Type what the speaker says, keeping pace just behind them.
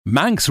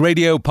Manx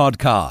Radio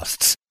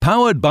Podcasts,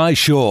 powered by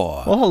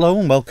Shaw. Well, hello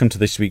and welcome to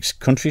this week's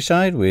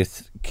Countryside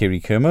with Kiri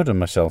Kermode and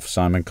myself,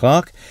 Simon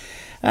Clark.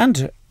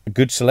 And a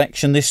good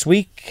selection this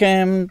week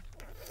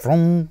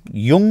from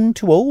young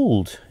to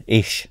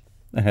old-ish.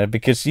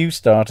 Because you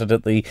started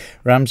at the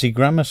Ramsey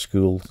Grammar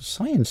School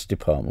Science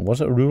Department.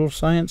 Was it a rural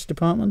science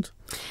department?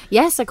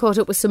 Yes, I caught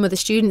up with some of the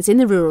students in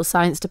the rural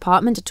science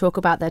department to talk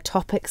about their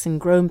topics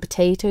and growing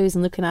potatoes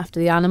and looking after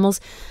the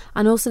animals,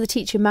 and also the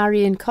teacher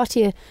Marion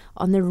Cottier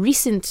on the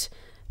recent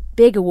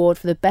big award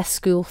for the best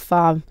school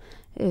farm.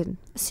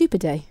 Super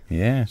day.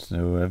 Yeah,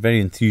 so very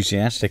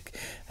enthusiastic,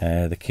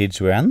 the kids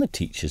were, and the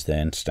teachers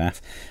there and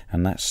staff,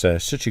 and that's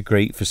such a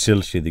great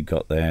facility they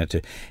got there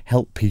to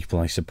help people,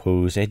 I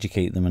suppose,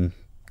 educate them and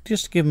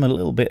just give them a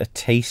little bit of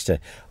taster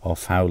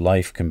of how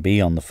life can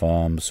be on the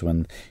farms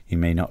when you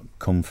may not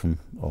come from,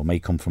 or may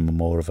come from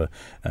more of a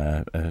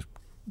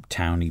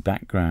towny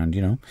background,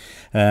 you know.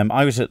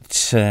 I was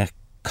at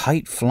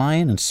kite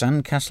flying and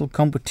sandcastle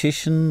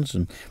competitions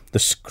and the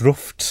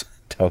Scruffed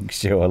dog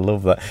show. I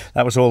love that.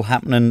 That was all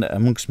happening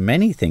amongst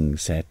many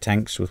things.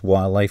 Tanks with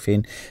Wildlife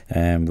in,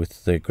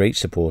 with the great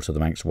support of the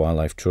Manx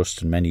Wildlife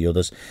Trust and many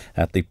others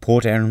at the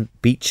Port Erin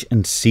Beach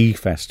and Sea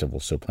Festival.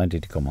 So plenty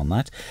to come on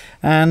that.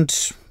 And,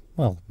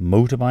 well,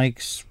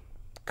 motorbikes,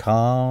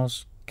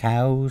 cars,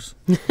 cows,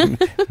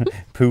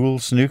 pool,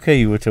 snooker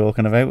you were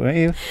talking about, weren't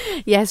you?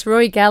 Yes,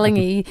 Roy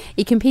Gelling,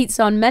 he competes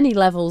on many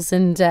levels,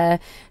 and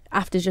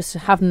after just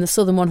having the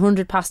Southern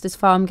 100 past his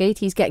farm gate,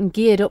 he's getting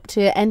geared up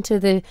to enter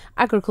the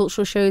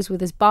agricultural shows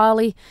with his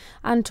barley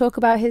and talk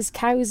about his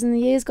cows in the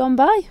years gone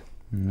by.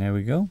 There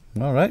we go.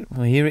 All right,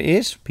 well, here it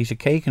is. Piece of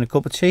cake and a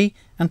cup of tea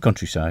and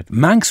Countryside.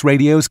 Manx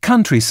Radio's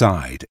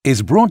Countryside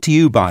is brought to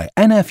you by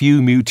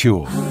NFU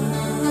Mutual.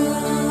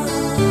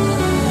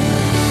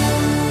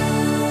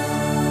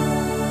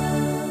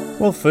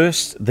 Well,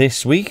 first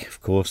this week,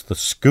 of course, the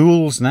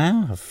schools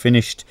now have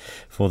finished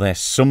for their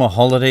summer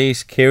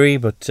holidays, Kiri,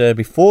 but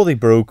before they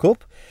broke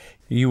up,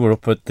 you were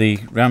up at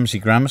the Ramsey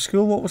Grammar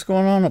School. What was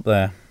going on up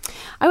there?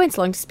 I went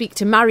along to speak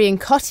to Marion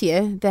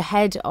Cottier, the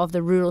head of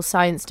the Rural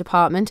Science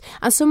Department,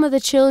 and some of the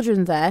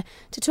children there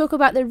to talk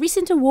about the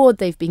recent award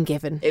they've been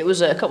given. It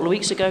was a couple of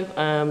weeks ago.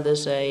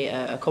 There's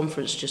a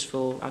conference just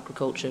for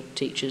agriculture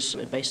teachers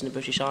based in the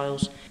British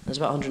Isles. There's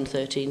about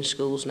 113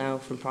 schools now,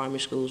 from primary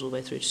schools all the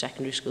way through to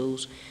secondary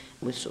schools,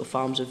 with sort of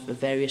farms of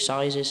various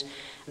sizes.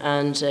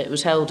 And it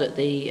was held at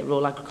the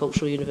Royal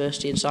Agricultural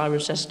University in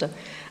Cirencester,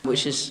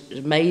 which is an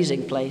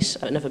amazing place.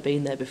 I've never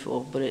been there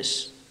before, but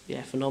it's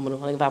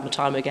phenomenal. I think if I had my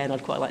time again,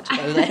 I'd quite like to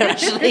go there,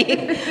 actually.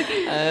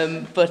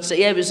 But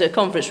it was a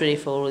conference really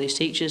for all these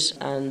teachers,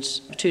 and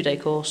a 2-day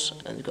course,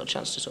 and we got a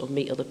chance to sort of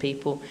meet other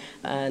people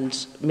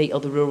and meet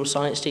other rural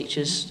science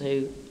teachers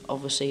who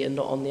obviously are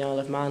not on the Isle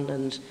of Man,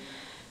 and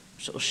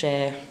sort of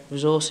share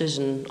resources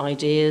and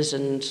ideas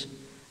and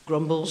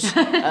grumbles.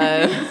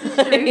 But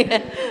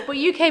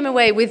you came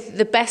away with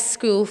the Best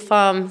School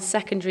Farm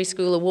Secondary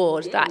School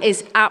Award. That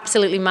is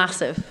absolutely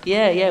massive.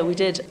 Yeah, we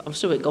did. I'm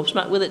still a bit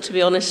gobsmacked with it, to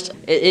be honest.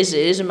 It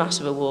is a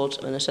massive award,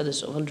 and I said there's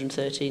sort of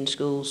 113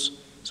 schools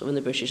sort of in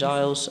the British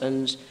Isles,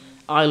 and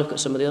I look at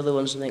some of the other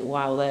ones and think,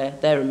 wow,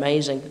 they're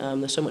amazing.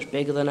 They're so much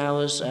bigger than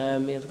ours.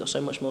 They've got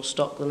so much more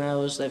stock than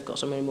ours. They've got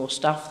so many more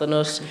staff than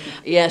us.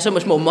 Yeah, so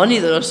much more money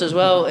than us as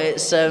well. It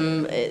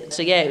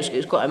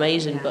was quite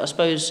amazing. But I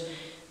suppose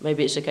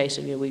maybe it's a case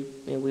of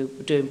we're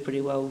doing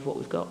pretty well with what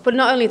we've got. But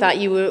not only that,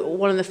 you were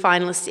one of the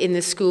finalists in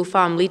the school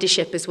farm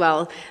leadership as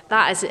well.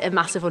 That is a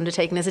massive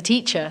undertaking as a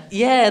teacher.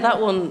 Yeah, that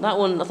one.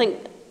 I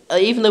think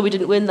even though we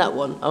didn't win that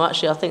one, I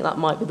think that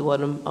might be the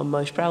one I'm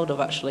most proud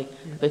of, actually,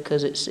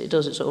 because it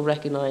sort of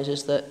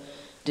recognises that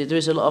there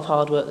is a lot of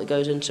hard work that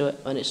goes into it,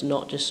 and it's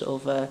not just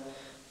sort of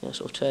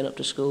turn up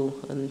to school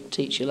and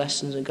teach your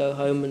lessons and go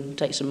home and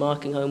take some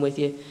marking home with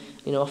you.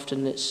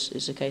 Often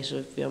it's a case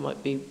of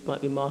might be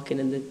marking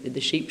in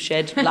the sheep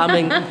shed,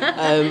 lambing,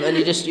 and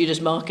you're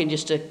just marking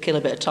just to kill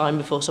a bit of time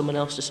before someone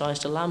else decides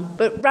to lamb.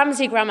 But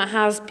Ramsey Grammar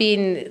has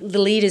been the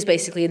leaders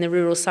basically in the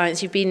rural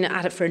science. You've been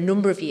at it for a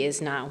number of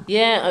years now.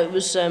 Yeah, it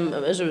was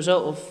as a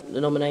result of the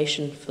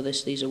nomination for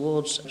these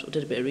awards. I sort of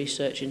did a bit of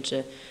research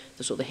into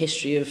the sort of the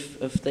history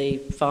of the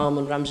farm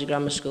and Ramsey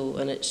Grammar School,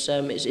 and it's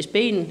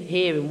been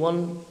here in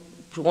one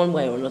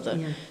way or another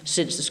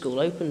since the school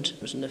opened.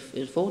 It was in the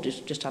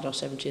 40s, just had our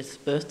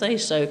 70th birthday,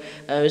 so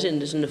it was in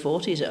the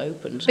 40s it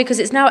opened. Because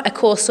it's now a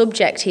core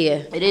subject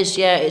here. It is,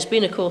 yeah. It's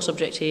been a core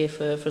subject here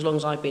for as long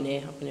as I've been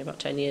here. I've been here about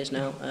 10 years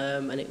now,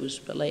 and it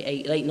was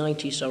late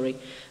 90s,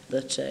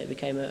 that it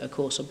became a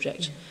core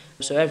subject.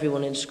 So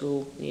everyone in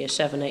school, year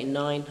 7, 8 and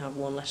 9, have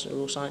one lesson of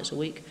rural science a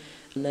week,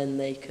 and then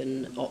they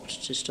can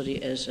opt to study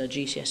it as a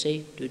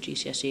GCSE, do a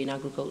GCSE in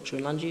agriculture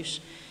and land use.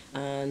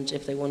 and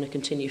if they want to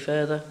continue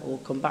further or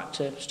come back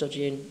to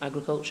studying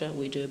agriculture,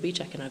 we do a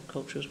BTEC in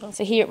agriculture as well.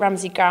 So here at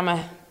Ramsey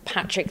Grammar,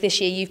 Patrick,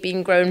 this year you've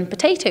been growing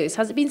potatoes.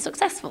 Has it been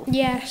successful?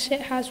 Yes,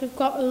 it has. We've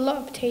got a lot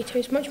of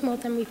potatoes, much more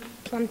than we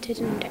planted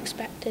and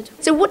expected.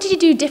 So what did you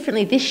do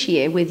differently this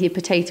year with your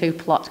potato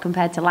plot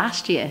compared to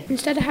last year?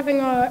 Instead of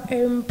having our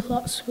own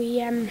plots, we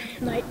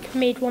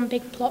made one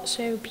big plot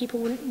so people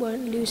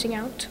weren't losing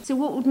out. So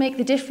what would make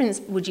the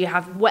difference? Would you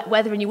have wet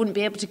weather and you wouldn't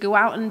be able to go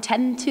out and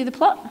tend to the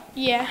plot?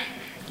 Yeah,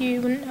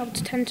 you wouldn't be able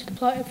to tend to the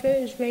plot if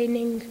it was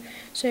raining.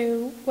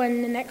 So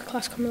when the next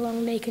class come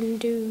along, they can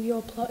do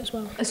your plot as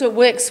well. So it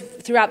works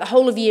throughout the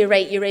whole of year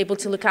 8, you're able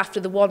to look after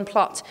the one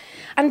plot.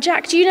 And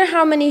Jack, do you know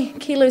how many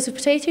kilos of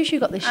potatoes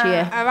you got this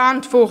year?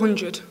 Around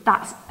 400.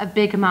 That's a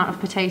big amount of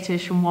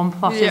potatoes from one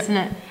plot, Yeah. isn't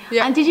it?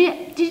 Yeah. And did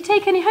you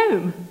take any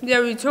home? Yeah,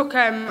 we took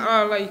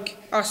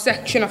our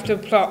section after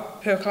the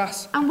plot per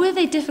class. And were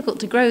they difficult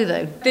to grow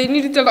though? They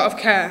needed a lot of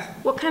care.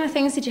 What kind of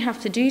things did you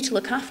have to do to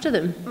look after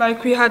them?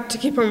 Like we had to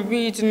keep on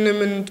weeding them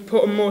and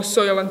putting more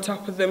soil on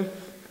top of them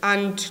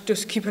and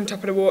just keep on top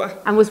of the water.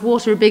 And was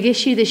water a big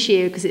issue this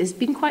year because it has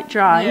been quite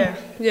dry?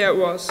 Yeah, it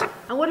was.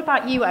 And what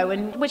about you,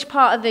 Owen? Which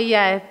part of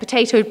the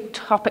potato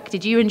topic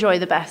did you enjoy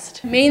the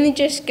best? Mainly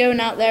just going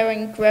out there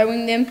and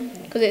growing them,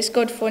 because it's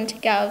good fun to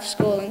get out of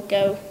school and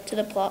go to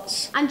the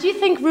plots. And do you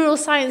think rural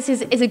science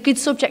is a good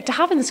subject to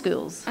have in the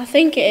schools? I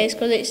think it is,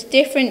 because it's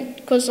different,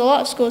 because a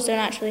lot of schools don't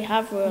actually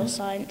have rural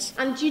science.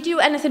 And do you do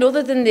anything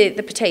other than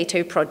the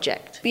potato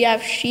project? We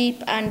have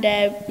sheep, and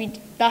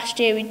last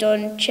year we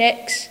done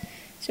chicks,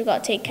 so we've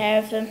got to take care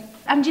of them.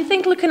 And do you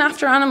think looking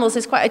after animals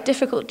is quite a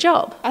difficult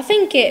job? I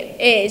think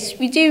it is.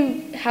 We do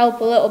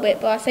help a little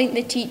bit, but I think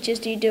the teachers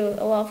do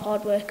a lot of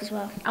hard work as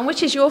well. And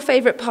which is your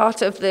favourite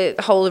part of the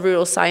whole of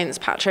rural science,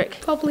 Patrick?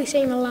 Probably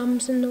seeing the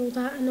lambs and all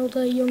that, and all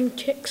the young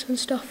chicks and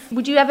stuff.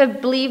 Would you ever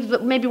believe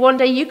that maybe one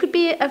day you could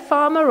be a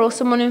farmer or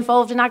someone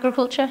involved in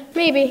agriculture?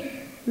 Maybe.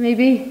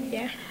 Maybe.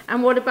 Yeah.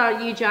 And what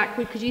about you, Jack?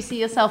 Could you see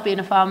yourself being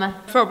a farmer?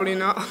 Probably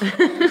not.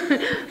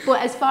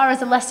 But as far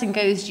as a lesson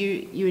goes,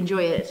 you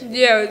enjoy it?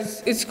 Yeah,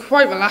 it's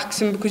quite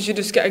relaxing because you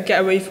just get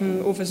away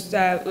from others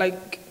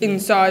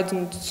inside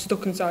and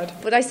stuck inside.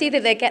 But I see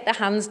that they get their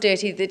hands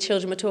dirty. The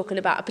children were talking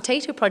about a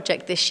potato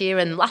project this year,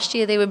 and last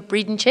year they were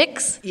breeding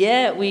chicks.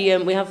 Yeah, we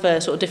have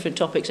sort of different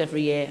topics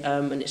every year,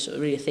 and it's sort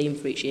of really a theme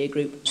for each year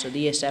group. So the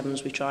year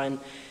 7s, we try and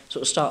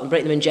sort of start and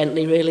break them in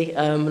gently, really.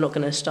 We're not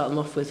going to start them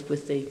off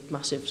with the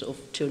massive sort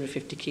of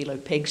 250 kilo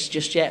pigs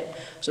just yet.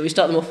 So we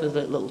start them off with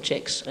the little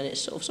chicks, and it's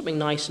sort of something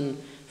nice and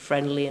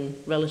friendly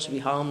and relatively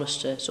harmless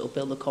to sort of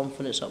build the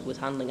confidence up with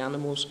handling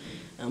animals.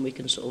 And we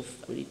can sort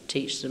of really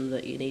teach them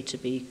that you need to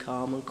be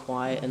calm and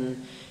quiet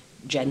and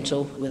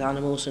gentle with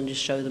animals and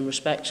just show them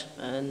respect.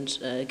 And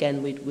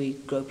again, we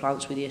grow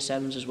plants with year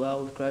 7s as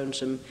well. We've grown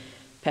some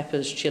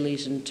peppers,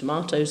 chilies and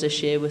tomatoes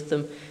this year with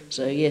them.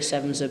 So year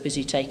 7s are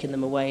busy taking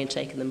them away and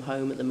taking them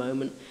home at the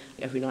moment.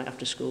 Every night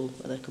after school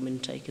they're coming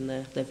and taking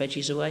their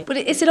veggies away. But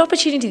it's an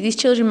opportunity these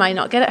children might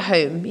not get at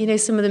home. You know,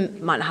 some of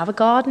them might not have a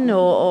garden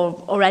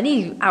or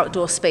any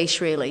outdoor space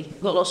really.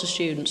 We've got lots of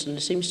students and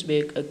there seems to be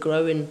a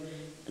growing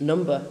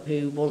number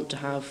who want to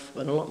have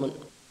an allotment.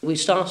 We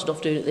started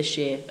off doing it this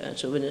year,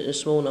 sort of in a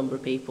small number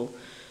of people.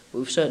 But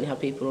we've certainly had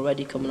people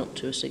already coming up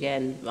to us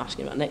again,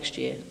 asking about next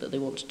year, that they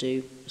want to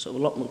do a sort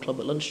of allotment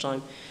club at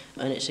lunchtime.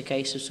 And it's a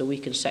case of so we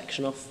can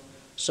section off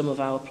some of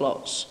our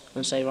plots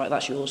and say, right,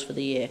 that's yours for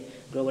the year.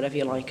 Grow whatever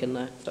you like in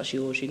there. If that's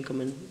yours, you can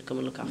come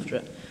and look after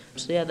it.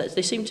 So yeah,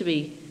 they seem to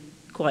be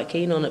quite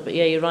keen on it. But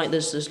yeah, you're right,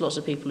 there's lots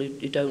of people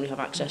who don't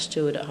have access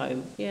to it at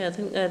home. Yeah, I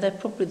think they're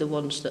probably the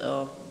ones that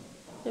are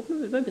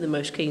maybe the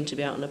most keen to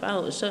be out and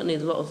about. There's certainly a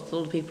lot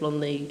of people on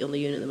the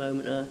unit at the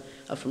moment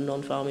are from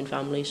non-farming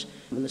families,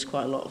 and there's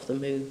quite a lot of them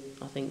who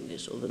I think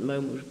sort of at the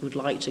moment would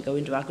like to go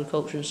into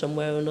agriculture in some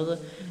way or another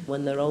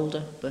when they're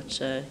older. But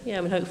yeah,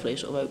 I mean, hopefully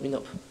it's sort of opening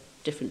up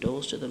different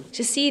doors to them.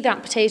 To see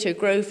that potato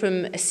grow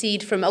from a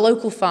seed from a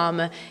local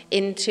farmer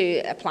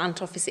into a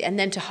plant, obviously, and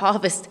then to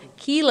harvest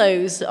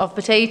kilos of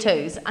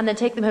potatoes and then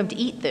take them home to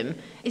eat them,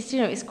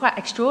 it's quite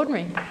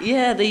extraordinary.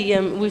 Yeah,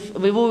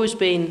 we've always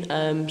been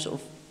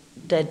sort of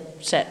dead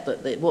set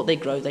that what they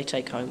grow they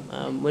take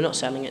home. We're not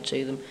selling it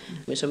to them.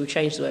 So we've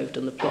changed the way we've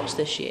done the plots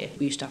this year.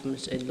 We used to have them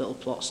in little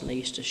plots and they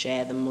used to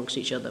share them amongst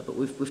each other, but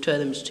we've turned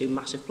them into 2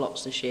 massive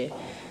plots this year.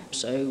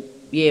 So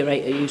year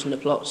 8 are using the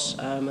plots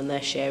and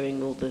they're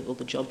sharing all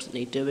the jobs that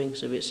need doing.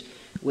 So if it's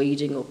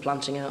weeding or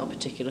planting out a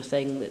particular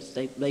thing,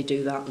 they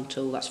do that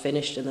until that's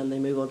finished and then they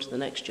move on to the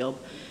next job.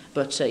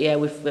 But yeah,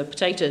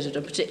 potatoes have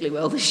done particularly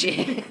well this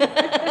year.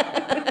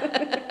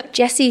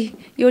 Jessie,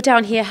 you're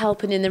down here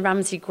helping in the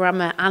Ramsey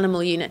Grammar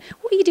Animal Unit.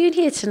 What are you doing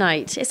here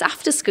tonight? It's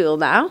after school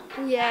now.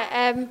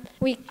 Yeah,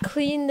 we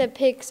clean the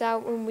pigs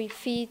out when we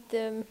feed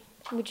them.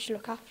 We just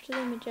look after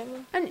them in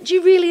general. And do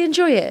you really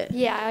enjoy it?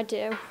 Yeah, I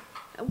do.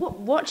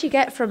 What do you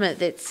get from it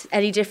that's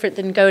any different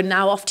than going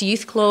now off to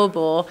youth club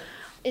or?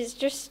 It's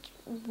just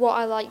what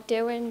I like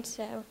doing,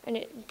 and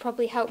it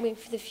probably helped me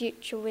for the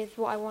future with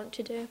what I want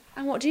to do.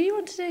 And what do you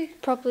want to do?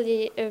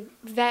 Probably a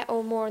vet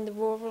or more on the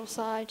rural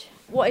side.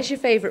 What is your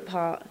favourite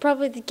part?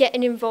 Probably the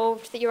getting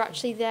involved, that you're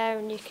actually there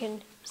and you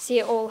can see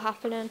it all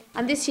happening.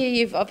 And this year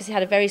you've obviously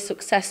had a very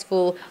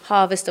successful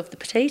harvest of the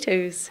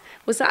potatoes.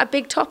 Was that a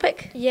big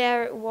topic?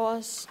 Yeah, it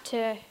was,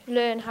 to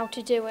learn how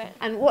to do it.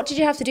 And what did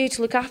you have to do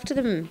to look after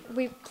them?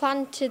 We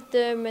planted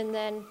them and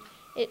then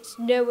it's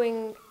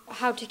knowing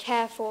how to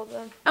care for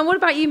them. And what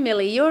about you,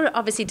 Millie? You're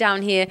obviously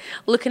down here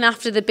looking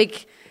after the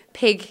big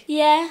pig.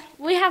 Yeah,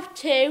 we have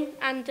 2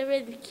 and they're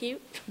really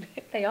cute.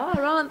 They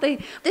are, aren't they?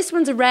 This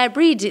one's a rare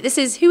breed.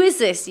 Who is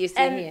this you've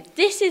seen here?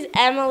 This is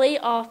Emily,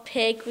 our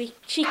pig.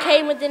 She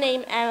came with the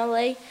name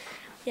Emily.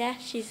 Yeah,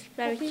 she's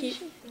very cute.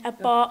 A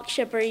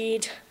Berkshire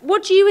breed.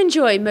 What do you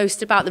enjoy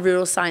most about the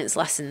rural science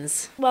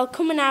lessons? Well,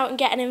 coming out and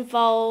getting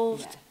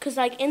involved, because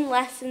like in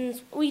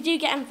lessons we do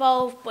get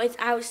involved, but it's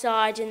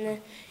outside in the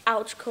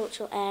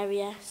agricultural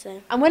area.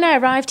 So. And when I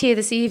arrived here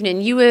this evening,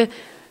 you were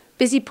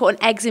busy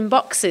putting eggs in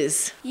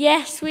boxes.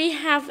 Yes, we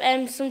have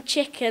some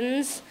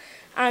chickens,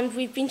 and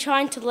we've been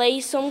trying to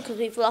lay some because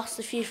we've lost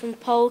a few from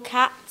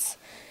polecats.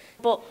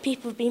 But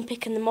people have been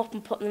picking them up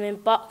and putting them in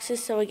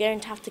boxes, so we're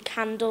going to have to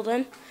candle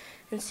them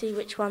and see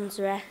which ones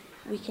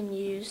we can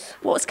use.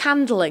 What's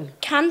candling?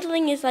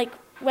 Candling is like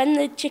when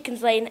the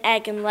chickens lay an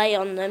egg and lay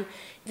on them,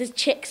 the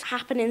chicks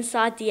happen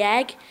inside the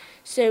egg.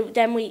 So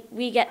then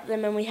we get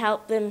them and we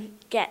help them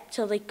get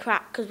till they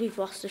crack because we've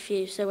lost a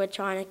few. So we're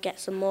trying to get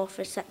some more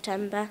for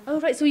September. Oh,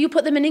 right. So you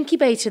put them in an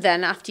incubator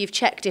then after you've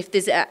checked if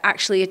there's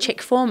actually a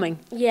chick forming?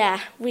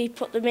 Yeah, we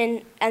put them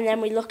in and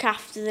then we look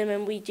after them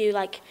and we do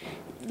like,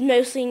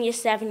 mostly in year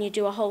 7 you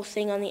do a whole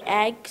thing on the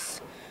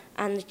eggs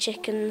and the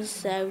chickens.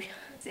 So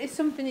it's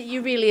something that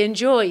you really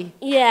enjoy?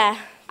 Yeah.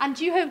 And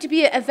do you hope to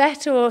be a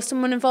vet or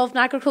someone involved in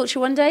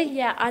agriculture one day?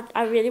 Yeah,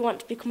 I really want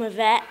to become a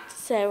vet,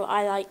 so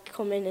I like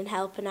coming and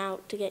helping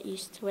out to get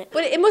used to it.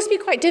 Well, it must be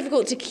quite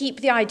difficult to keep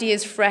the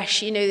ideas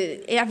fresh, you know.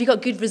 Have you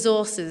got good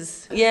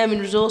resources? Yeah, I mean,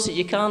 resources,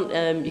 you can't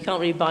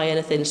really buy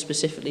anything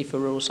specifically for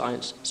rural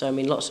science. So, I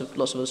mean, lots of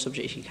other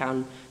subjects you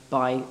can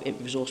buy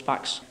resource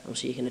packs.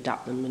 Obviously, you can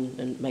adapt them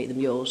and make them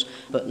yours.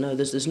 But no,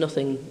 there's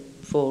nothing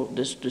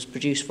that's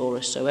produced for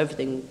us. So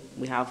everything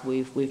we have,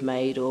 we've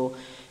made or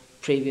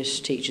previous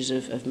teachers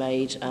have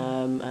made,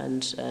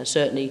 and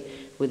certainly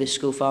with this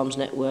School Farms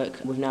network,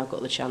 we've now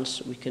got the chance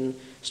that we can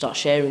start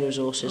sharing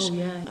resources,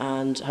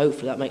 and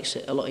hopefully that makes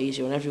it a lot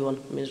easier on everyone.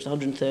 I mean, there's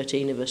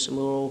 113 of us and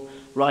we're all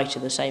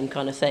writing the same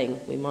kind of thing.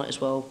 We might as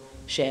well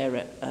share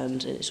it,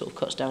 and it sort of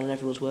cuts down on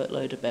everyone's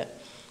workload a bit.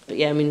 But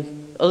yeah, I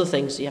mean, other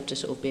things, you have to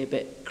sort of be a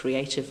bit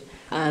creative.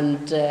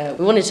 And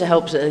we wanted to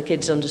help the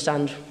kids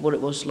understand what it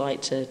was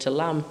like to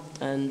lamb,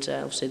 and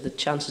obviously the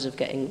chances of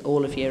getting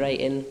all of year 8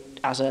 in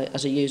as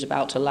a ewes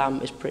about to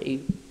lamb is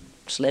pretty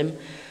slim.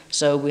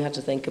 So we had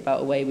to think about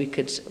a way we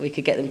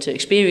could get them to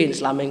experience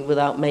lambing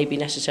without maybe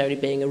necessarily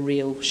being a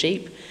real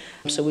sheep.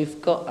 So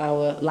we've got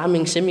our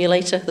lambing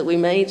simulator that we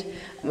made,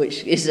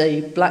 which is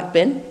a black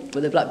bin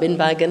with a black bin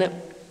bag in it,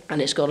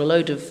 and it's got a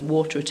load of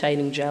water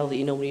retaining gel that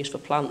you normally use for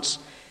plants.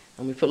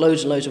 And we put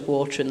loads and loads of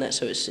water in there,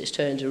 so it's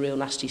turned into real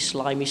nasty,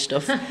 slimy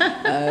stuff.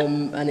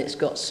 And it's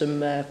got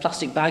some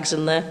plastic bags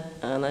in there,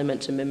 and they're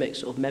meant to mimic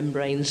sort of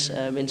membranes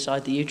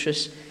inside the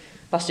uterus.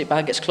 Plastic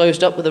bag gets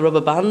closed up with a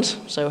rubber band,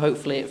 so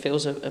hopefully it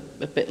feels a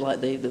bit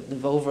like the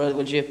vulva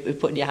when you're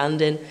putting your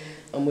hand in.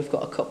 And we've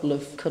got a couple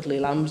of cuddly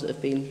lambs that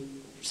have been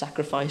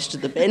sacrificed to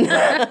the bin.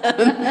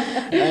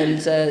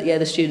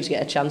 The students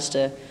get a chance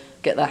to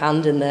get their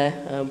hand in there,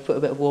 put a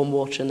bit of warm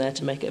water in there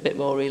to make it a bit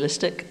more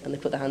realistic, and they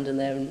put their hand in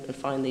there and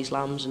find these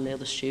lambs, and the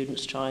other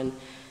students try and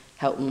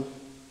help them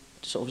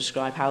to sort of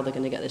describe how they're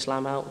going to get this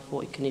lamb out.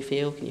 What can you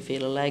feel? Can you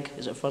feel a leg?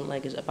 Is it a front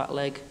leg? Is it a back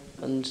leg?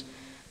 And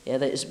yeah,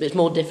 it's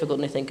more difficult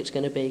than they think it's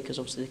going to be because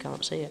obviously they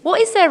can't see it.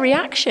 What is their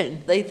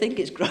reaction? They think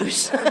it's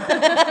gross, but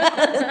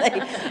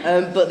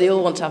they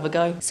all want to have a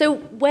go. So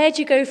where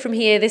do you go from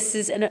here? This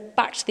is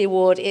back to the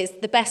award. It's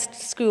the best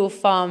school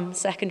farm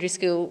secondary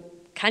school.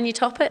 Can you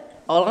top it?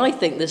 Well, I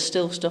think there's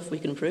still stuff we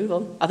can improve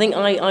on. I think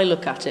I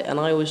look at it,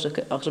 and I always look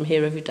at, because I'm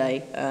here every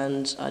day,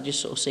 and I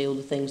just sort of see all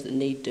the things that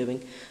need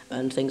doing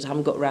and things I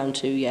haven't got round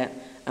to yet,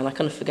 and I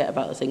kind of forget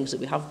about the things that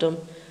we have done.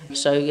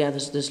 So yeah,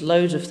 there's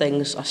loads of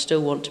things I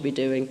still want to be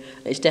doing.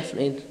 It's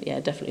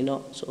definitely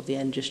not sort of the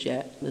end just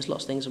yet. There's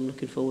lots of things I'm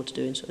looking forward to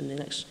doing in the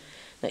next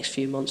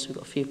few months. We've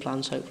got a few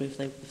plans, hopefully,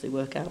 if they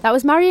work out. That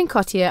was Marion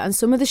Cottier and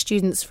some of the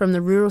students from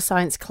the rural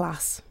science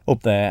class.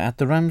 Up there at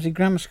the Ramsey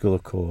Grammar School,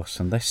 of course,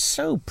 and they're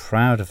so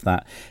proud of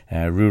that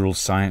rural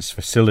science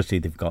facility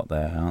they've got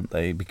there, aren't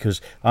they?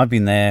 Because I've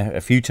been there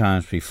a few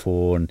times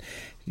before, and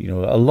you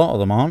know, a lot of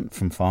them aren't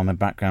from farming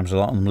backgrounds. A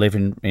lot of them live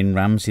in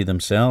Ramsey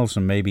themselves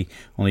and maybe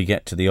only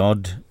get to the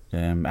odd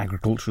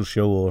agricultural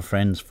show or a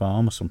friend's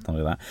farm or something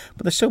like that.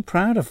 But they're so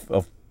proud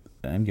of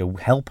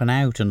helping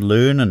out and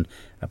learning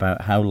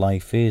about how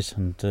life is,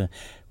 and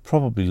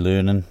probably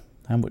learning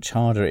how much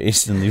harder it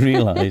is than they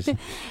realise.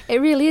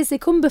 It really is. They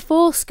come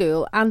before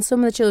school, and some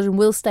of the children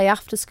will stay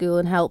after school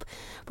and help.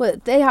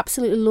 But they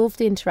absolutely love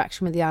the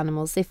interaction with the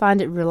animals. They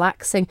find it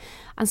relaxing.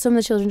 And some of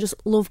the children just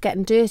love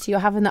getting dirty or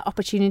having that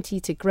opportunity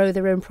to grow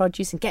their own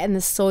produce and get in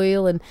the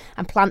soil and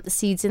plant the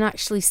seeds and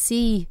actually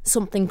see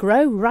something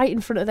grow right in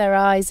front of their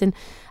eyes. And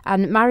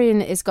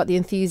Marion has got the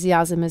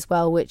enthusiasm as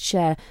well, which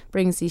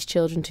brings these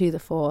children to the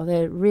fore.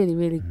 They're really,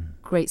 really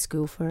great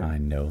school for it. I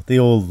know. They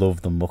all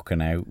love the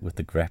mucking out with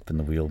the grep and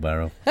the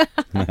wheelbarrow.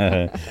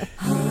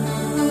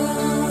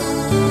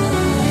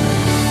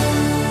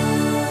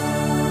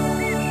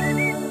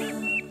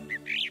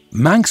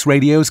 Manx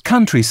Radio's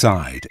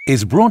Countryside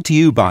is brought to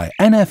you by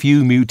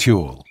NFU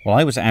Mutual. Well,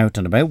 I was out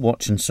and about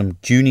watching some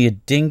junior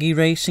dinghy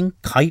racing,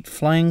 kite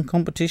flying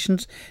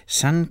competitions,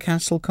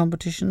 sandcastle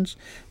competitions,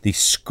 the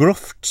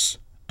Scruffts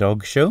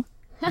dog show.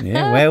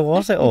 Yeah, where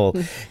was it all?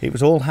 It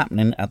was all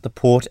happening at the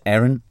Port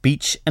Erin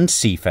Beach and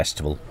Sea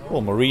Festival. Well,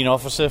 Marine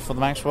Officer for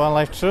the Manx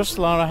Wildlife Trust,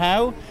 Laura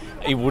Howe.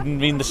 It wouldn't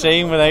have been the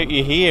same without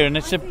you here, and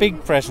it's a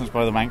big presence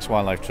by the Manx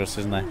Wildlife Trust,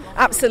 isn't it?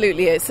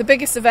 Absolutely, it's the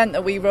biggest event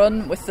that we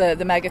run with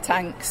the mega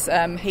tanks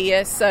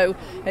here, so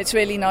it's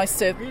really nice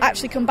to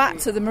actually come back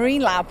to the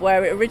Marine Lab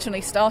where it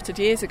originally started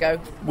years ago.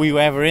 Were you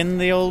ever in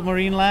the old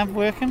Marine Lab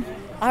working?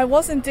 I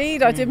was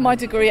indeed. I did my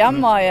degree and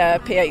my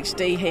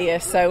PhD here,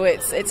 so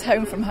it's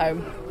home from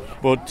home.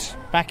 But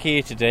back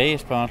here today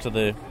as part of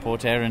the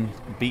Port Erin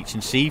Beach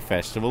and Sea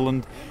Festival,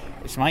 and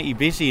it's mighty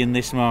busy in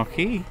this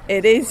marquee.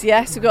 It is,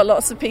 yes. We've got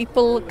lots of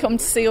people come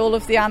to see all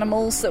of the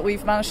animals that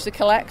we've managed to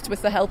collect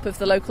with the help of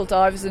the local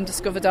divers and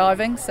Discover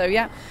Diving. So,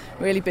 yeah,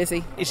 really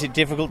busy. Is it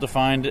difficult to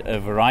find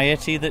a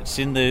variety that's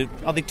in the...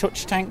 Are they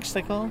touch tanks,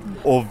 they call them?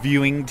 Or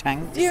viewing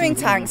tanks? Viewing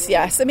tanks,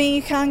 yes. I mean,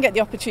 you can get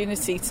the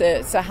opportunity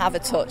to have a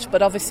touch,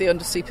 but obviously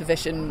under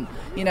supervision,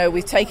 you know,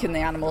 we've taken the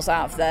animals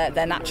out of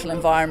their natural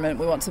environment.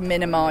 We want to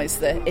minimise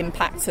the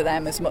impact to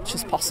them as much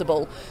as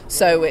possible.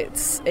 So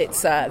it's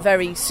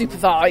very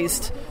supervised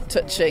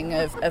touching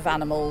of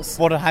animals.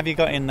 What have you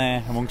got in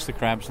there amongst the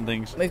crabs and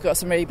things? We've got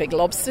some really big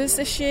lobsters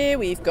this year.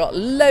 We've got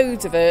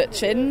loads of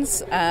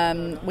urchins.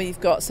 We've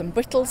got some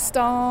brittle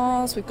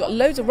stars. We've got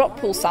loads of rock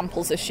pool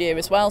samples this year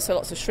as well, so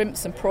lots of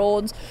shrimps and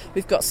prawns.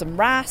 We've got some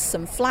wrasse,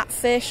 some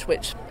flatfish,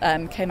 which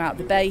came out of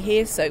the bay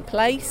here, so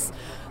place.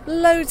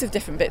 Loads of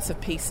different bits of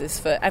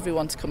pieces for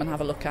everyone to come and have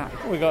a look at.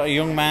 We've got a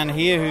young man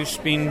here who's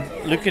been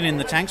looking in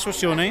the tanks.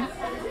 What's your name?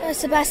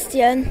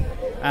 Sebastian.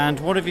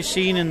 And what have you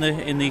seen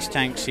in these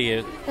tanks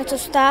here? Lots of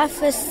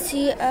starfish,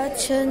 sea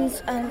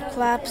urchins and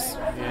crabs.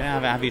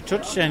 Yeah, have you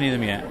touched any of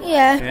them yet?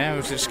 Yeah. Yeah,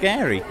 was it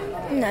scary?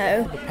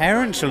 No. The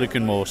parents are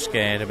looking more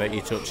scared about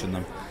you touching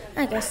them.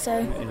 I guess so.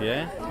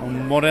 Yeah.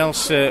 And what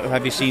else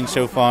have you seen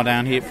so far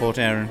down here at Port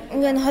Erin?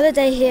 We're on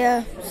holiday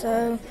here,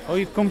 so... Oh,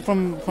 you've come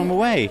from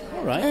away?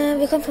 All right.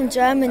 We come from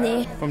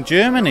Germany. From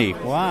Germany?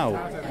 Wow.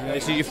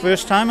 Is it your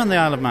first time on the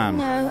Isle of Man?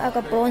 No, I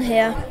got born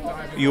here.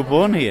 You were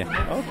born here?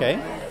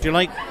 Okay. Do you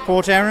like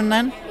Port Erin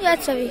then? Yeah,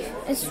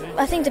 it's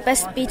I think the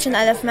best beach in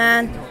Isle of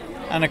Man.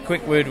 And a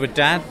quick word with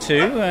Dad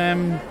too.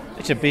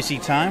 It's a busy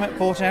time at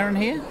Port Erin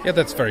here. Yeah,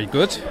 that's very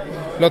good.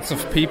 Lots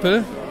of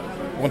people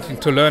wanting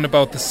to learn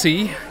about the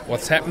sea,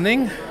 what's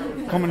happening.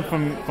 Coming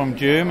from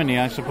Germany,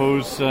 I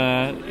suppose,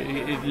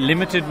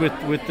 limited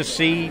with the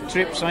sea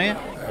trips, are you?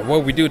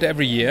 Well, we do it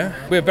every year.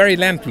 We're very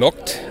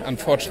landlocked,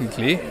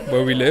 unfortunately,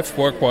 where we live,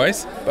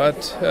 work-wise.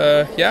 But,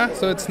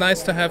 so it's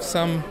nice to have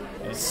some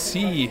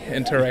sea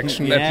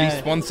interaction at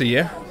least once a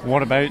year.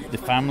 What about the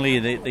family?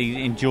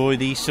 They enjoy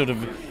these sort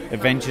of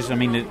adventures. I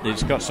mean,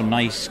 it's got some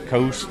nice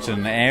coasts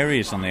and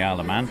areas on the Isle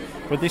of Man,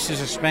 but this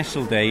is a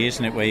special day,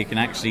 isn't it, where you can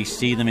actually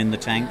see them in the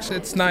tanks?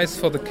 It's nice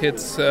for the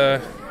kids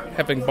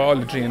having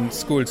biology in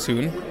school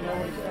soon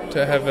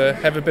to have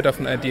a bit of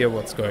an idea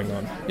what's going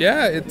on.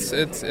 Yeah, it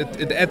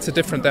adds a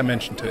different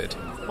dimension to it.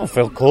 Well,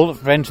 Phil Cole,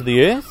 Friends of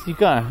the Earth, you've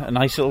got a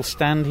nice little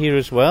stand here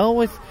as well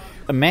with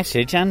a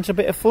message and a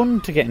bit of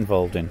fun to get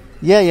involved in.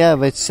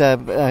 Yeah, it's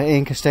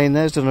Ian Costain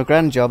there's done a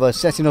grand job of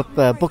setting up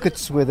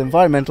buckets with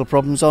environmental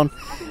problems on,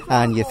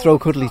 and you throw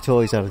cuddly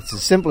toys at it. It's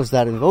as simple as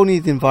that. If only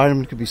the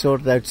environment could be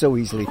sorted out so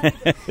easily.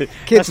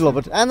 Kids love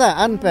it,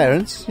 and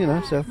parents,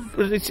 so.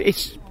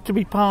 It's to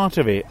be part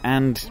of it,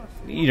 and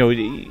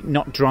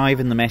not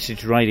driving the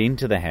message right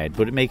into their head,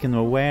 but making them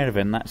aware of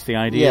it, and that's the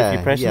idea of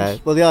your presence.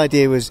 Yeah, well, the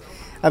idea was,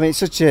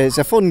 it's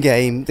a fun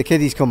game. The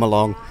kiddies come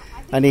along,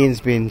 and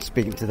Ian's been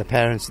speaking to the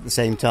parents at the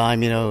same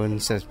time,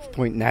 and so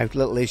pointing out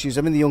little issues.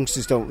 The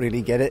youngsters don't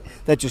really get it.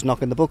 They're just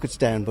knocking the buckets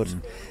down, but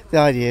the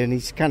idea, and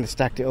he's kind of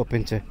stacked it up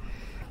into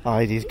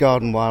ideas.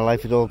 Garden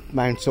wildlife, it all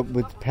mounts up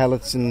with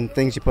pellets and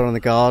things you put on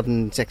the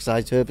garden,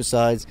 insecticides,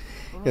 herbicides,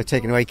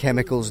 taking away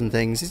chemicals and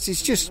things.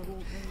 It's just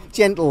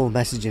gentle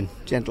messaging,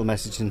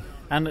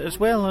 And as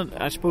well,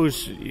 I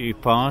suppose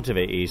part of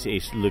it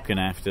is looking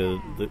after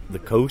the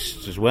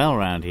coasts as well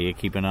around here,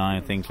 keep an eye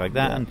on things like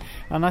that. Yeah.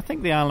 And I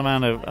think the Isle of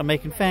Man are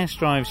making fair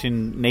strides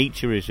in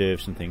nature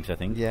reserves and things, I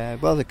think. Yeah,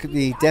 well, the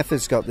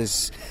DEFRA's got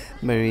this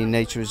Marine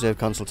Nature Reserve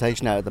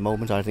consultation out at the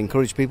moment. I'd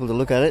encourage people to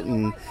look at it,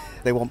 and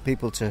they want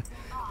people to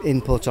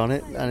input on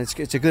it, and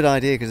it's a good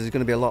idea because there's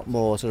going to be a lot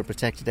more sort of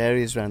protected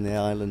areas around the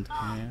island,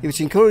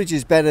 which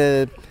encourages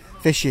better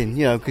fishing,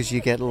 because you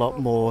get a lot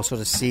more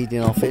sort of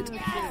seeding off it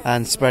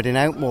and spreading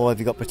out more if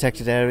you've got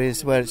protected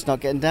areas where it's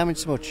not getting damaged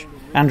so much.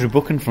 Andrew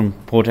Buchan from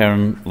Port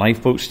Erin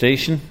Lifeboat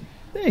Station.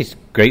 It's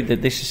great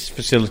that this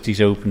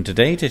facility's open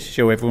today to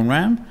show everyone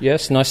around.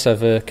 Yes, nice to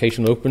have an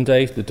occasional open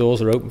day. The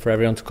doors are open for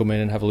everyone to come in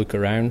and have a look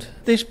around.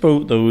 This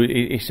boat, though,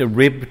 it's a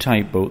rib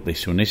type boat,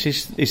 this one.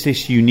 Is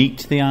this unique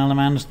to the Isle of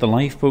Man? Does the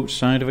lifeboat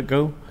side of it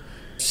go?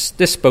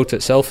 This boat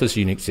itself is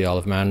unique to the Isle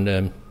of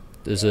Man.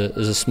 There's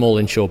a small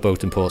inshore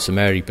boat in Port St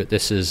Mary, but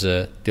this is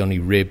the only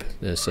rib.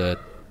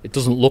 It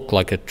doesn't look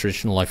like a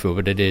traditional lifeboat,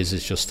 but it is.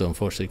 It's just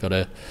unfortunately got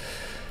a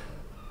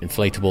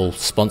inflatable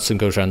sponson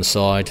goes around the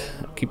side,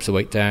 keeps the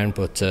weight down,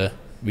 but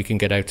we can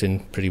get out in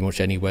pretty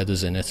much any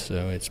weathers in it,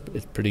 so it's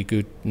pretty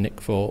good nick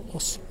for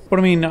us. But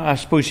I mean, I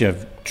suppose you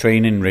have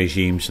training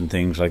regimes and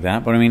things like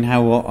that, but I mean,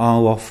 how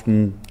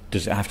often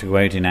does it have to go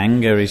out in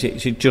anger? Is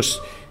it just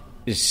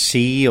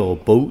sea or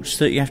boats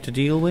that you have to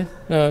deal with?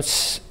 No,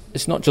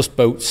 it's not just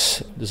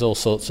boats. There's all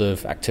sorts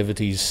of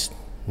activities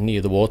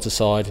near the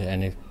waterside,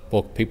 and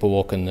people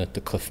walking the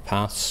cliff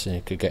paths, and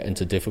you could get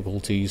into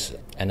difficulties,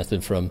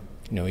 anything from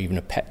even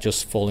a pet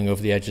just falling over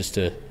the edges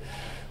to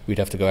we'd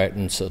have to go out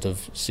and sort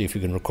of see if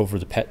we can recover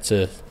the pet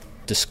to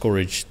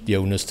discourage the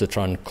owners to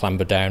try and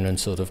clamber down and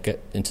sort of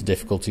get into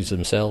difficulties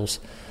themselves,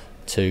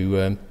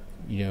 to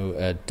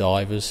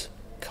divers,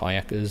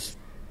 kayakers,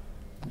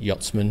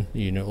 yachtsmen,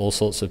 all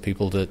sorts of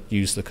people that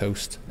use the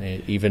coast.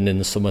 Even in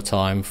the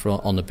summertime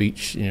on the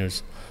beach,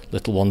 there's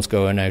little ones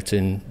going out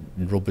in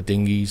rubber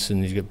dinghies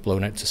and you get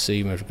blown out to sea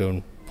and we have to go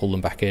and pull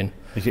them back in.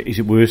 Is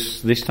it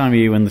worse this time of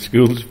year when the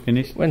school's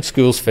finished? When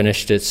school's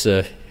finished, it's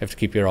you have to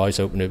keep your eyes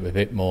open a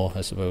bit more,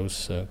 I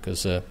suppose,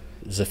 because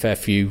there's a fair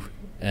few,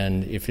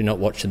 and if you're not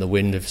watching the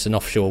wind, if it's an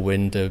offshore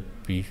wind, they'll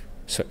be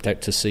swept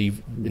out to sea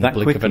in the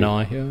blink of an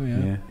eye.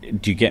 Yeah.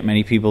 Do you get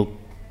many people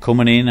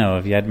coming in, or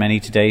have you had many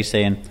today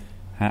saying,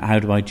 how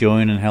do I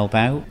join and help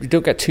out? We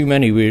don't get too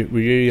many. We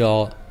really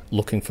are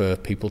looking for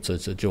people to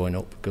join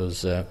up,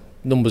 because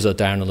numbers are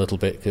down a little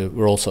bit.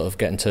 We're all sort of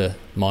getting to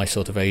my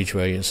sort of age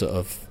where you're sort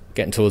of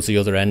getting towards the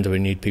other end, and we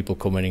need people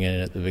coming in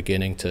at the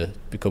beginning to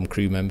become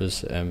crew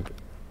members.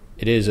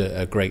 It is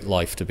a great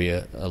life to be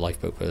a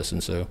lifeboat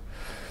person, so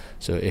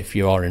if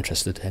you are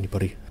interested,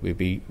 anybody, we'd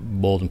be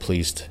more than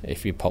pleased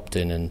if you popped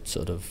in and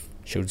sort of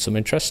showed some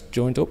interest,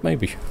 joined up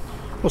maybe.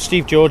 Well,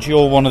 Steve George,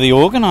 you're one of the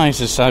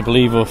organisers, I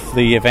believe, of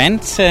the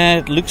event.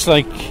 It looks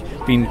like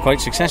been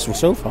quite successful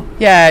so far.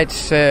 Yeah,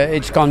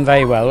 it's gone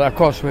very well. Of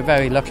course, we're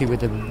very lucky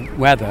with the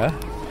weather.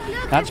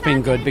 That's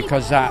been good,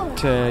 because that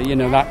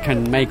that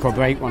can make or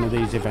break one of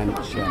these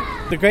events.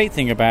 Yeah. The great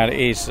thing about it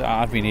is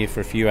I've been here for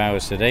a few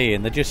hours today,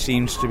 and there just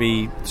seems to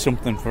be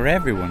something for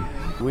everyone.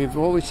 We've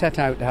always set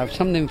out to have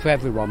something for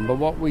everyone, but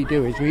what we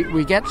do is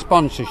we get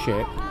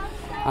sponsorship,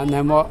 and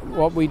then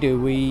what we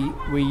do,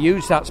 we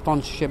use that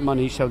sponsorship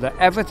money so that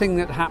everything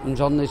that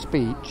happens on this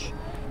beach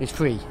is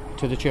free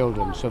to the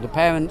children. So the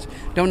parents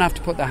don't have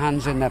to put their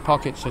hands in their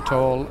pockets at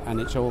all,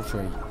 and it's all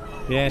free.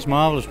 Yeah, it's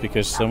marvellous,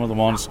 because some of the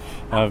ones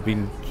have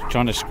been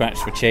trying to scratch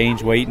for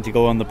change, waiting to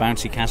go on the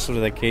bouncy castle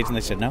with their kids, and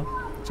they said no,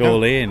 it's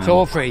all in. It's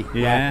all free.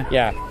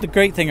 Yeah. The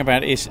great thing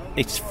about it is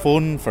it's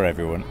fun for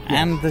everyone,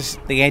 and there's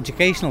the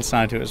educational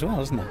side to it as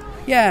well, isn't it?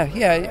 Yeah,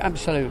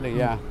 absolutely,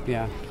 yeah.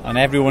 And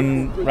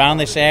everyone around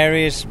this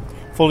area is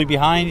fully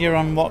behind you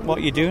on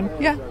what you're doing?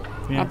 Yeah.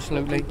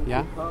 Absolutely,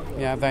 yeah,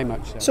 very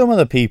much so. Some of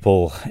the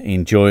people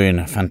enjoying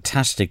a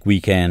fantastic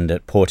weekend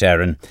at Port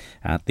Erin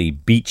at the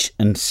Beach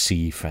and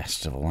Sea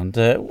Festival, and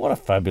what a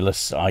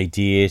fabulous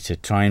idea to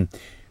try and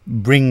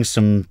bring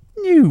some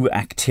new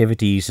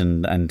activities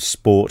and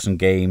sports and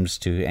games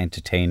to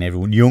entertain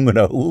everyone, young and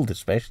old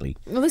especially.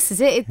 Well, this is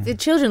it. The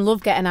children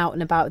love getting out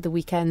and about at the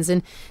weekends,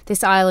 and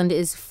this island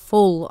is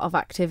full of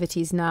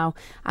activities now,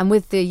 and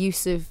with the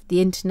use of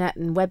the internet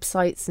and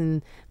websites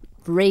and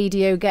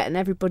radio getting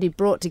everybody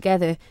brought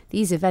together,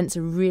 these events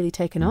are really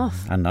taken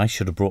off. And I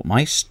should have brought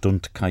my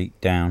stunt kite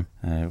down.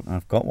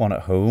 I've got one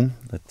at home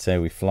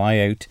that we fly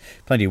out.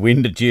 Plenty of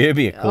wind at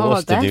Derby, of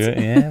course, to do it.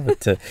 Yeah,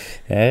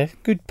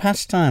 but good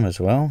pastime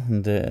as well.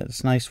 And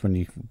it's nice when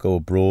you go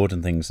abroad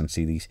and things and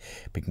see these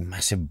big,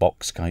 massive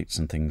box kites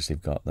and things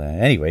they've got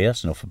there. Anyway,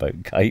 that's enough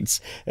about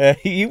kites.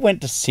 You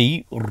went to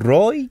see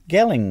Roy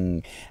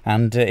Gelling,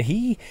 and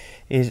he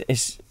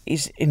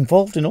is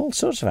involved in all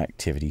sorts of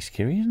activities,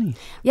 Kiri, isn't he?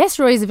 Yes,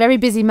 Roy is a very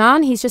busy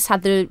man. He's just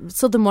had the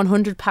Southern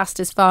 100 past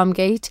his farm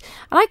gate,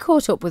 and I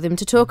caught up with him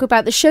to talk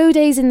about the show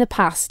days in the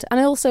past and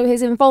also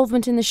his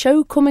involvement in the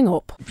show coming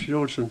up. I've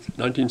showed since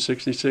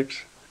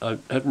 1966. I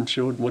haven't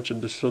showed much in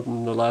the Southern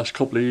in the last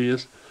couple of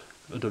years,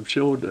 but I've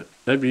showed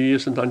every year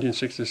since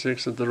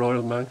 1966 at the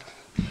Royal Mount.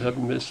 I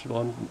haven't missed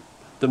one.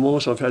 The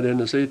most I've had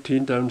in is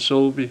 18 down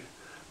Solby,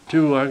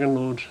 2 wagon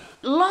loads.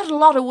 A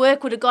lot of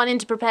work would have gone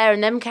into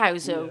preparing them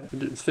cows, though. You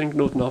didn't think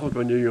nothing of it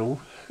when you're young.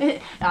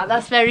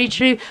 That's very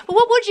true. But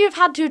what would you have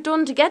had to have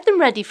done to get them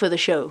ready for the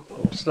show?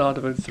 Start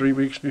about 3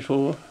 weeks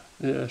before.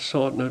 Yeah,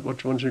 sorting out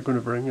which ones you're going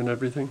to bring and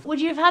everything. Would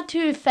you have had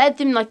to have fed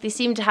them, like they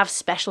seem to have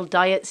special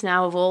diets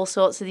now of all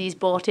sorts of these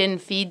bought-in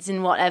feeds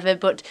and whatever,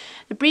 but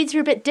the breeds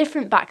were a bit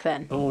different back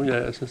then? Oh,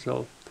 yes, it's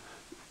all.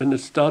 When it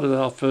started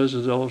off first, it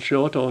was all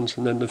Shorthorns,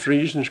 and then the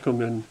Friesians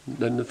come in,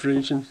 then the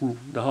Friesians and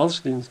the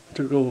Holsteins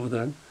took over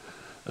then.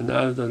 And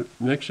now the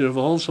mixture of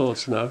all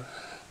sorts now.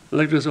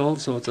 Like there's all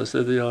sorts, I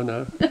say they are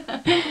now.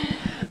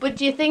 But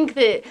do you think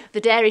that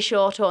the Dairy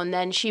Shorthorn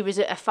then, she was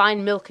a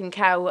fine milking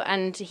cow,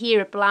 and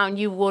here at Blount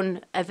you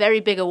won a very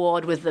big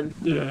award with them?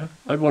 Yeah,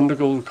 I won the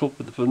Gold Cup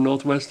for the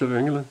northwest of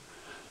England.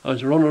 I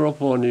was runner-up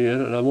 1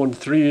 year, and I won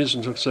 3 years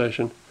in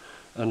succession,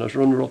 and I was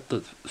runner-up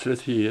the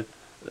 5th year,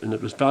 and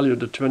it was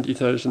valued at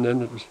 20,000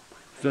 then. It was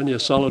only a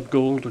solid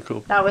gold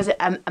cup. That was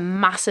a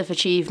massive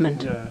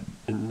achievement. Yeah.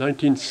 In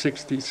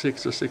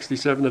 1966 or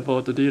 67 I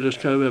bought the dearest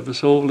cow ever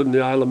sold in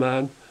the Isle of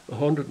Man,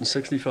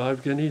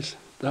 165 guineas.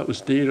 That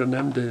was dear in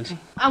them days.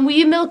 And were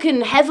you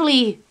milking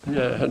heavily?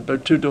 Yeah, I had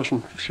about 2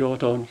 dozen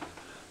Shorthorns.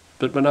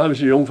 But when I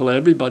was a young fella,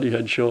 everybody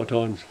had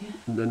Shorthorns. Yeah.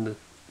 And then the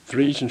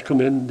Friesians come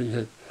in, they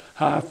had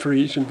half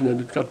Friesians, and then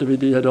it got to be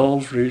they had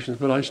all Friesians,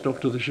 but I stuck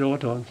to the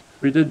Shorthorns.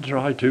 We did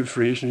try 2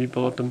 Friesians, he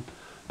bought them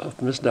off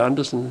Mr.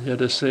 Anderson. He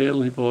had a sale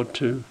and he bought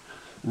 2.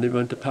 And they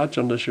went to patch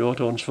on the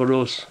Shorthorns for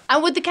us.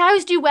 And would the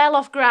cows do well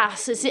off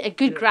grass? Is it a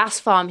good grass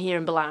farm here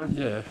in Blount?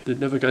 Yeah,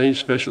 they'd never get any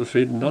special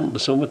feed, not in the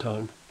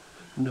summertime.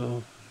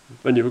 No.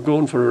 When you were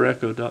going for a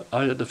record,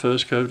 I had the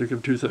first cow to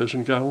give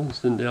 2,000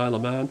 gallons in the Isle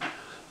of Man.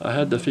 I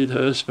had to feed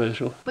her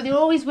special. But they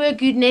always were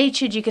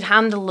good-natured, you could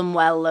handle them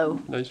well,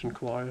 though. Nice and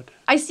quiet.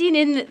 I seen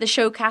in the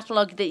show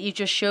catalogue that you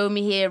just showed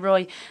me here,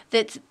 Roy,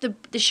 that the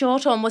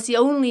Shorthorn was the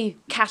only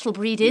cattle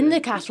breed in the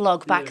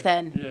catalogue back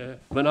then. Yeah.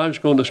 When I was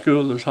going to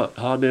school, there was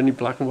hardly any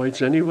black and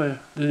whites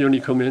anywhere. They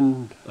only come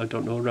in, I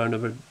don't know, around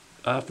about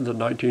after the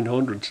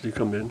 1900s they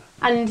come in.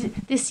 And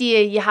this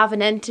year you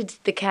haven't entered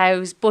the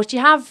cows, but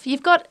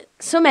you've got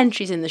some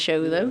entries in the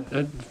show, though.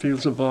 And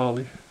fields of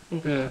barley.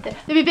 Yeah.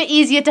 They'll be a bit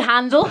easier to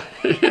handle.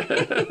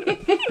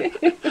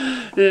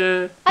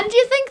 Yeah. And do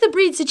you think the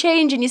breeds are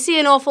changing? You see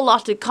an awful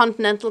lot of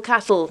continental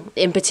cattle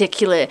in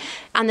particular,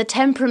 and the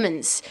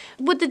temperaments.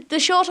 Would the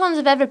Shorthorns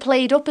have ever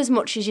played up as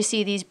much as you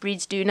see these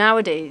breeds do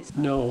nowadays?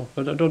 No,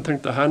 but I don't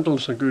think the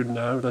handles are good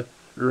now. They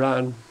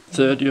ran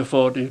 30 or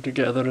 40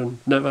 together and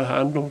never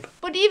handled.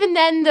 But even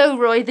then, though,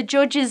 Roy, the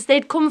judges,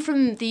 they'd come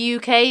from the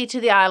UK to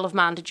the Isle of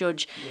Man to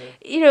judge.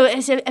 Yeah. You know,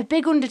 it's a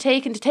big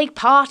undertaking to take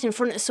part in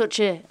front of such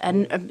a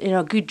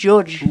good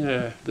judge.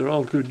 Yeah, they're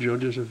all good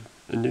judges,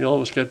 and they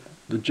always get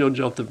the judge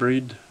off the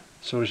breed,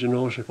 so as you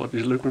know what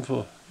he's looking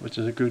for, which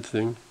is a good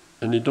thing.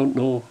 And you don't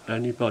know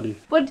anybody.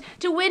 But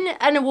to win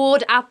an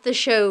award at the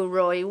show,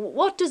 Roy,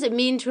 what does it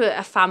mean to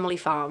a family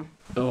farm?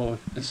 Oh,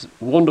 it's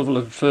wonderful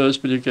at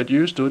first, but you get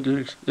used to it.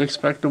 You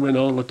expect to win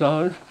all the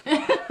time.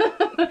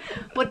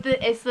 But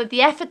it's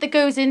the effort that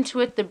goes into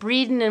it, the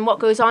breeding and what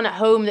goes on at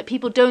home that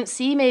people don't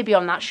see maybe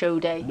on that show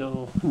day.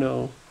 No,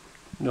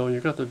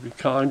 you've got to be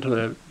kind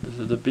to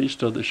the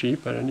beast or the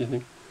sheep or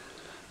anything.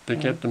 They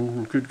get them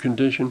in good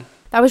condition.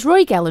 That was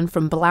Roy Gellan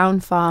from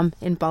Blount Farm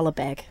in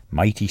Bollabeg.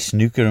 Mighty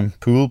snooker and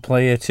pool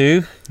player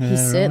too. He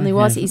certainly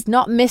was. He's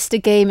not missed a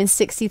game in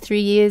 63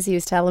 years, he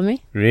was telling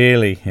me.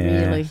 Really?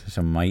 Yeah. Really. It's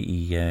a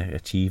mighty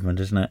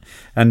achievement, isn't it?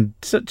 And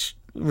such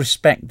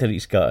respect that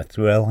he's got as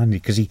well,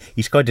 because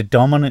he's quite a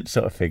dominant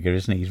sort of figure,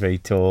 isn't he? He's very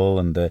tall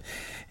and,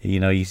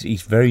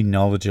 he's very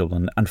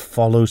knowledgeable and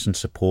follows and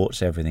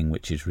supports everything,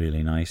 which is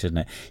really nice, isn't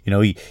it? You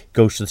know, he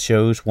goes to the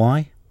shows.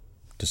 Why?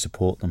 To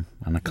support them.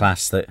 And a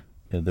class that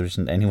there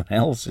isn't anyone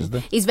else, is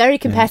there? He's very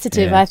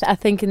competitive, yeah. I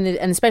think, and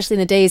especially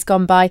in the days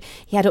gone by.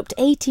 He had up to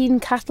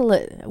 18 cattle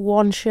at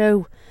one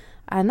show,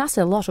 and that's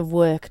a lot of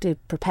work to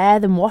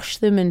prepare them, wash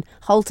them, and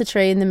halter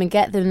train them and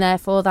get them there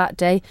for that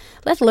day,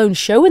 let alone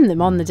showing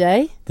them on the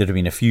day. There'd have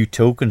been a few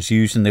tokens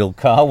using the old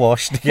car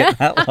wash to get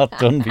that lot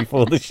done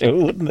before the show,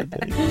 wouldn't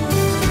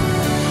it?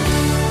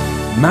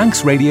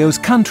 Manx Radio's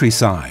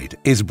Countryside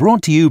is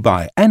brought to you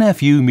by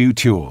NFU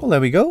Mutual. Well,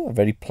 there we go. A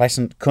very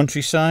pleasant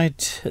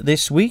countryside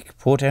this week.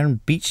 Port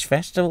Erin Beach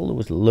Festival. There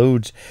was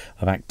loads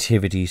of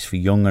activities for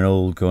young and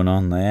old going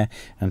on there,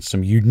 and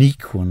some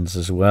unique ones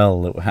as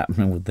well that were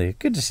happening with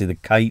good to see the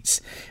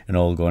kites and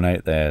all going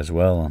out there as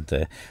well. And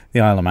the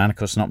Isle of Man, of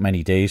course, not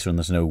many days when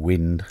there's no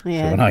wind.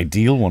 Yeah. So an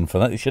ideal one for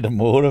that. They should have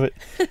more of it.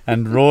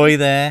 And Roy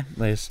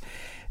there's...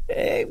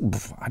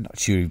 I'm not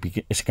sure he'd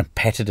be as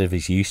competitive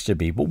as he used to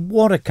be, but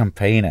what a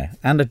campaigner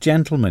and a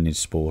gentleman in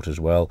sport as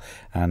well,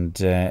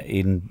 and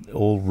in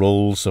all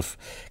roles of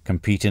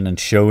competing and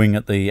showing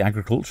at the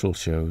agricultural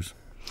shows.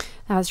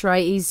 That's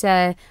right. He's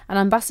an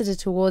ambassador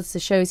towards the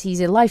shows. He's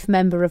a life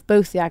member of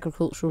both the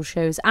agricultural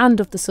shows and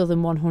of the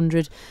Southern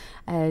 100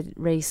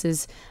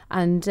 races.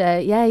 And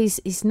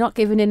he's not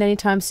giving in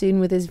anytime soon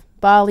with his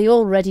barley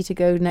all ready to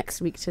go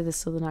next week to the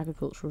Southern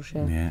Agricultural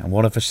Show. Yeah, and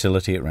what a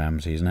facility at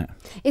Ramsey, isn't it?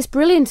 It's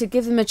brilliant to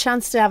give them a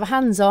chance to have a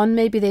hands-on.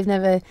 Maybe they've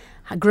never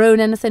grown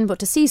anything, but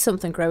to see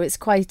something grow, it's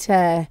quite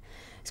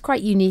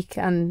unique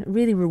and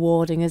really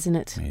rewarding, isn't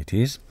it? It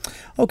is.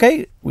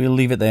 Okay, we'll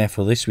leave it there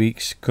for this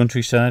week's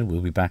Countryside.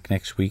 We'll be back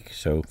next week.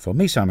 So for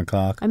me, Simon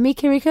Clark. And me,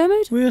 Kiri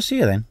Kermode. We'll see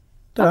you then.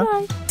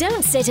 Bye.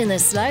 Don't sit in the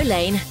slow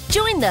lane.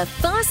 Join the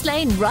fast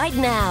lane right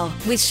now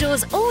with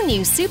Shaw's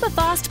all-new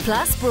Superfast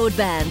Plus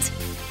broadband.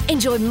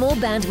 Enjoy more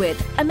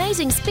bandwidth,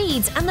 amazing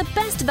speeds and the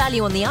best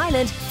value on the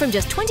island from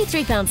just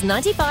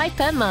 £23.95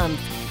 per month.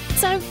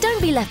 So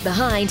don't be left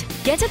behind.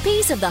 Get a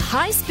piece of the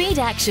high-speed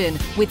action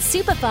with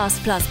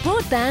Superfast Plus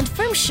broadband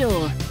from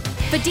Shaw.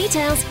 For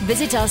details,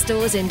 visit our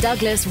stores in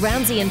Douglas,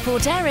 Ramsey and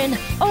Port Erin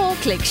or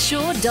click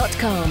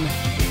shaw.com.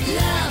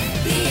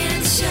 Love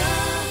being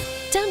Shaw.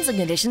 Terms and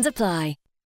conditions apply.